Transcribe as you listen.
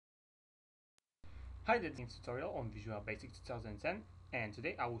Hi, this is tutorial on Visual Basic 2010, and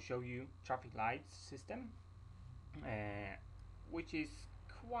today I will show you traffic lights system, which is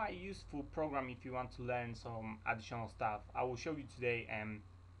quite useful program if you want to learn some additional stuff. I will show you today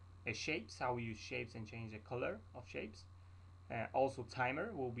shapes, how we use shapes and change the color of shapes. Also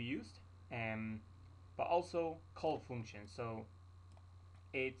timer will be used, but also call function. So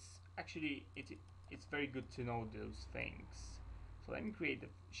it's very good to know those things. So let me create the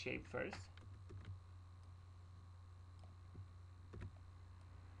shape first.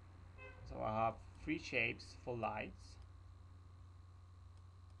 So I have three shapes for lights.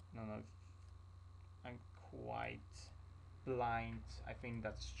 No, no, I'm quite blind. I think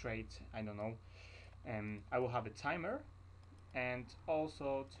that's straight. I don't know. I will have a timer and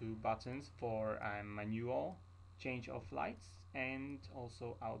also two buttons for manual change of lights and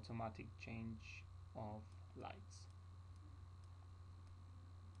also automatic change of lights.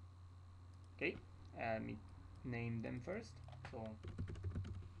 Okay, let me name them first. So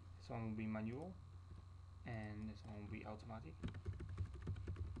this one will be manual and this one will be automatic.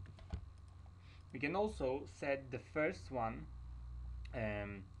 We can also set the first one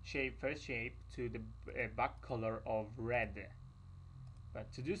first shape to the back color of red.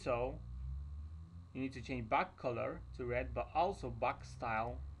 But to do so, you need to change back color to red, but also back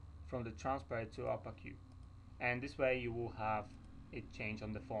style from the transparent to opaque. And this way you will have it change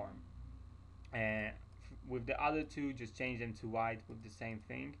on the form. With the other two, just change them to white with the same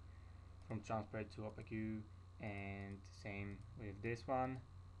thing from transparent to opaque, and same with this one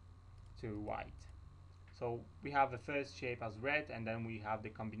to white. So we have the first shape as red, and then we have the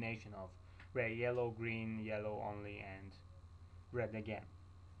combination of red, yellow, green, yellow only, and red again.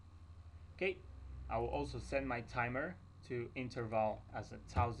 Okay, I will also set my timer to interval as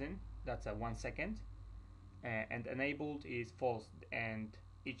 1000. That's a 1 second, and enabled is false, and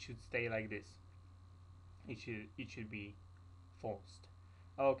it should stay like this. It should be false.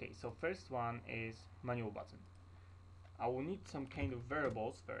 Okay, so first one is manual button. I will need some kind of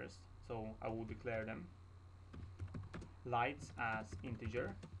variables first, so I will declare them lights as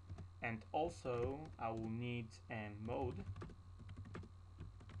integer, and also I will need mode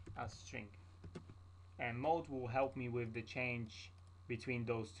as string, and mode will help me with the change between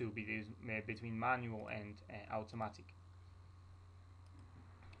those two, between manual and automatic.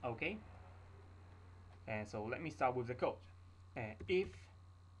 Okay, and so let me start with the code. If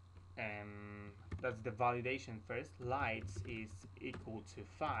that's the validation first, lights is equal to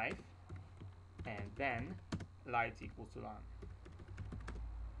 5, and then lights equals to 1.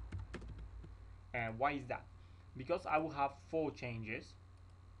 And why is that? Because I will have 4 changes.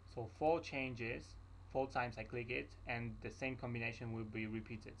 So 4 changes, 4 times I click it, and the same combination will be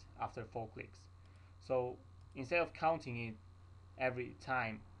repeated after 4 clicks. So instead of counting it every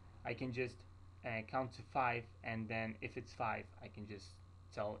time, I can just count to 5, and then if it's 5, I can just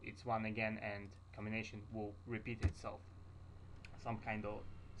tell it's 1 again, and combination will repeat itself. Something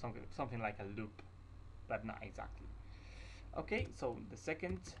like a loop, but not exactly. Okay, so the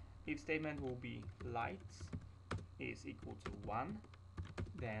second if statement will be lights is equal to 1.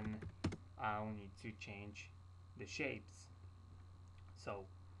 Then I'll need to change the shapes. So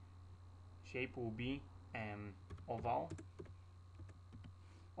shape will be oval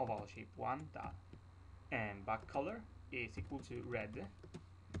shape 1 dot, and back color is equal to red,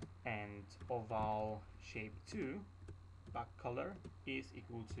 and oval shape 2 back color is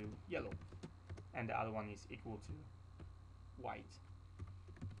equal to yellow, and the other one is equal to white,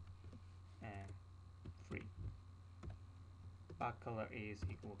 and 3 back color is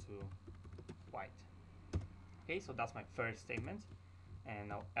equal to white. Okay, so that's my first statement. And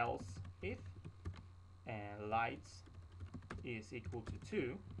now else if lights is equal to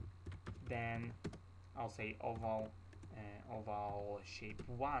 2, then I'll say oval shape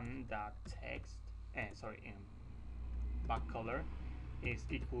 1 dot text back color is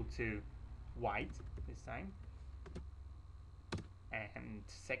equal to white this time, and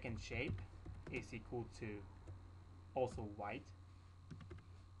second shape is equal to also white,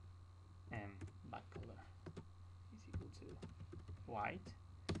 and back color is equal to white,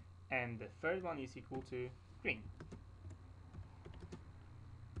 and the third one is equal to green.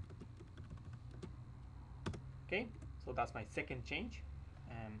 Okay, so that's my second change.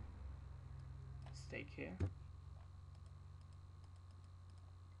 Stake here.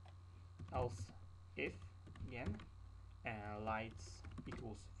 Else if again lights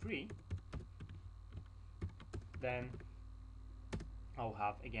equals 3, then I'll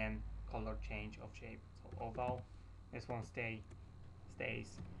have again color change of shape. So oval, this one stays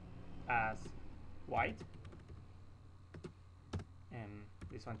as white, and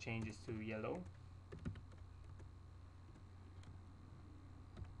this one changes to yellow,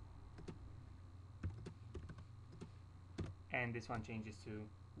 and this one changes to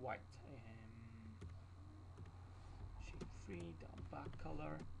white. Shape 3 dot back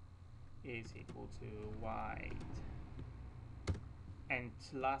color is equal to white, and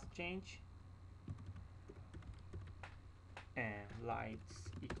last change, lights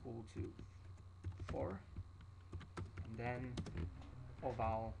equal to 4, and then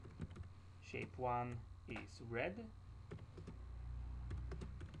oval shape 1 is red,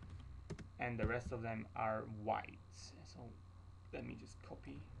 and the rest of them are white. So let me just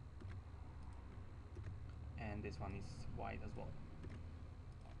copy, and this one is white as well.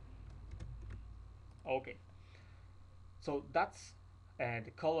 Okay, so that's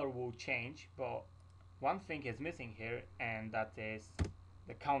the color will change, but one thing is missing here, and that is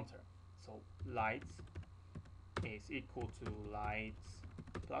the counter. So lights is equal to lights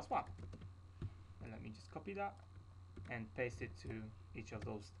plus 1, and let me just copy that and paste it to each of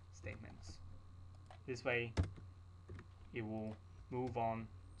those statements. This way it will move on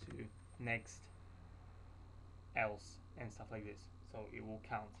to next, else, and stuff like this, so it will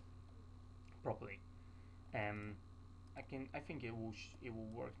count properly. I think it will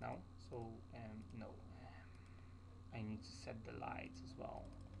work now. So no, I need to set the lights as well.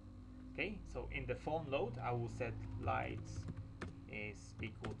 Okay, so in the phone load I will set lights is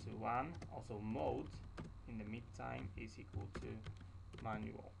equal to 1. Also mode in the mid time is equal to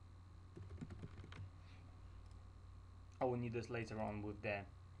manual. I will need this later on with the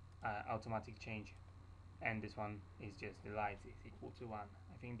automatic change, and this one is just the lights is equal to 1.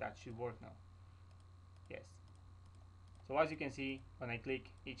 I think that should work now. Yes. So as you can see, when I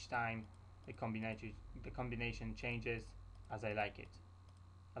click each time, the combination changes as I like it,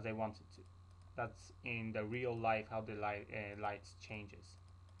 as I want it to. That's in the real life how the lights changes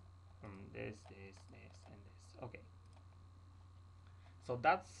from this, and this. Okay. So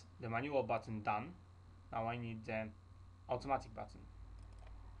that's the manual button done. Now I need the automatic button.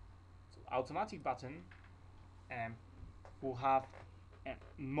 So automatic button will have a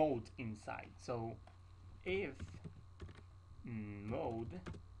mode inside. So if mode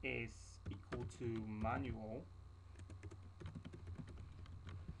is equal to manual,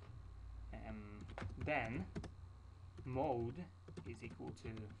 then mode is equal to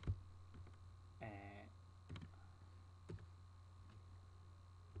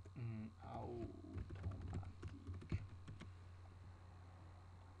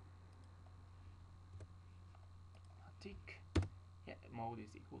automatic. Yeah, mode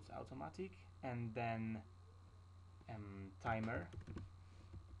is equal to automatic, and then timer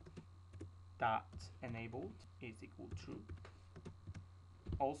dot enabled is equal true.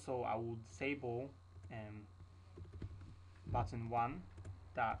 Also, I will disable button 1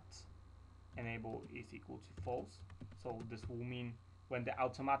 dot enable is equal to false. So this will mean when the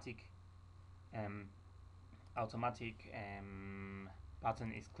automatic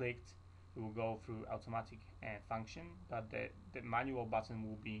button is clicked, it will go through automatic function, but the manual button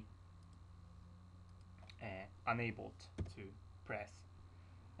will be enabled to press.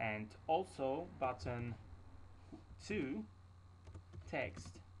 And also button 2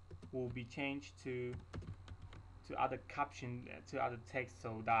 text will be changed to other caption, to other text,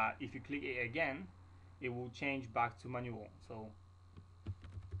 so that if you click it again, it will change back to manual. So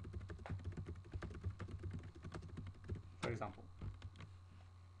for example,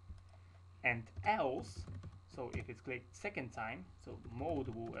 and else, so if it's clicked second time, so mode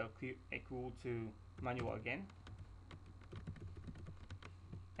will equal to manual again,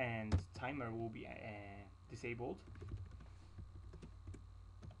 and timer will be disabled,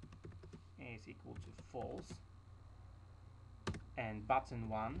 is equal to false, and button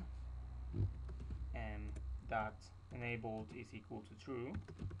 1 that enabled is equal to true,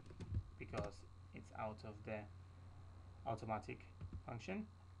 because it's out of the automatic function,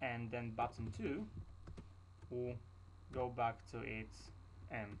 and then button 2 will go back to its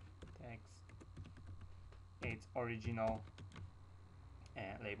text, its original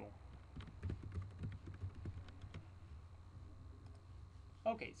label.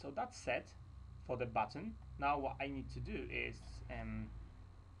 Okay, so that's set for the button. Now what I need to do is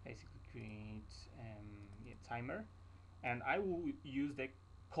basically create a timer, and I will use the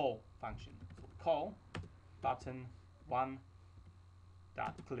call function. So call button 1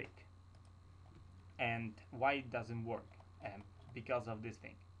 dot click. And why it doesn't work? Because of this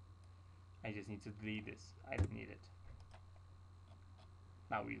thing. I just need to delete this. I don't need it.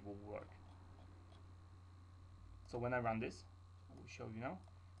 Now it will work. So when I run this, I will show you now.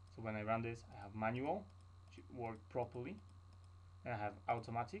 So when I run this, I have manual, which worked properly, and I have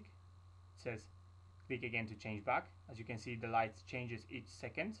automatic. It says click again to change back. As you can see, the light changes each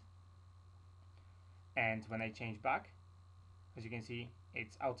second, and when I change back, as you can see,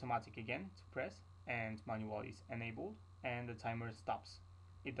 it's automatic again to press, and manual is enabled, and the timer stops.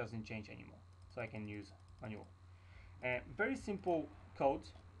 It doesn't change anymore, so I can use manual. Very simple code,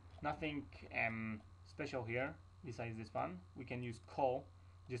 nothing special here besides this one. We can use call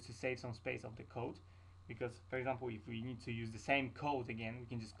just to save some space of the code, because for example, if we need to use the same code again, we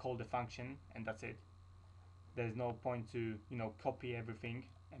can just call the function and that's it. There's no point to copy everything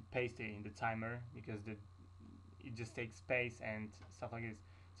and paste it in the timer, because it just takes space and stuff like this.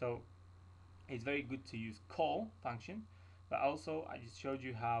 So it's very good to use call function, but also I just showed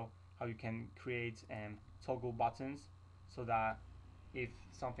you how you can create toggle buttons, so that if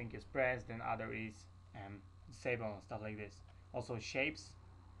something is pressed, then other is disabled and stuff like this. Also shapes,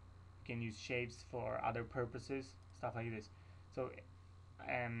 you can use shapes for other purposes, stuff like this. So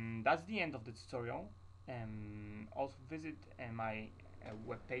that's the end of the tutorial. Also visit my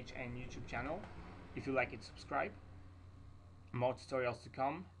webpage and YouTube channel. If you like it, subscribe. More tutorials to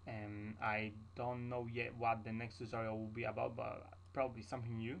come. I don't know yet what the next tutorial will be about, but probably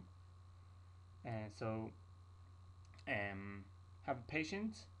something new. So have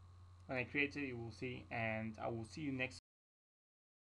patience. When I create it, you will see, and I will see you next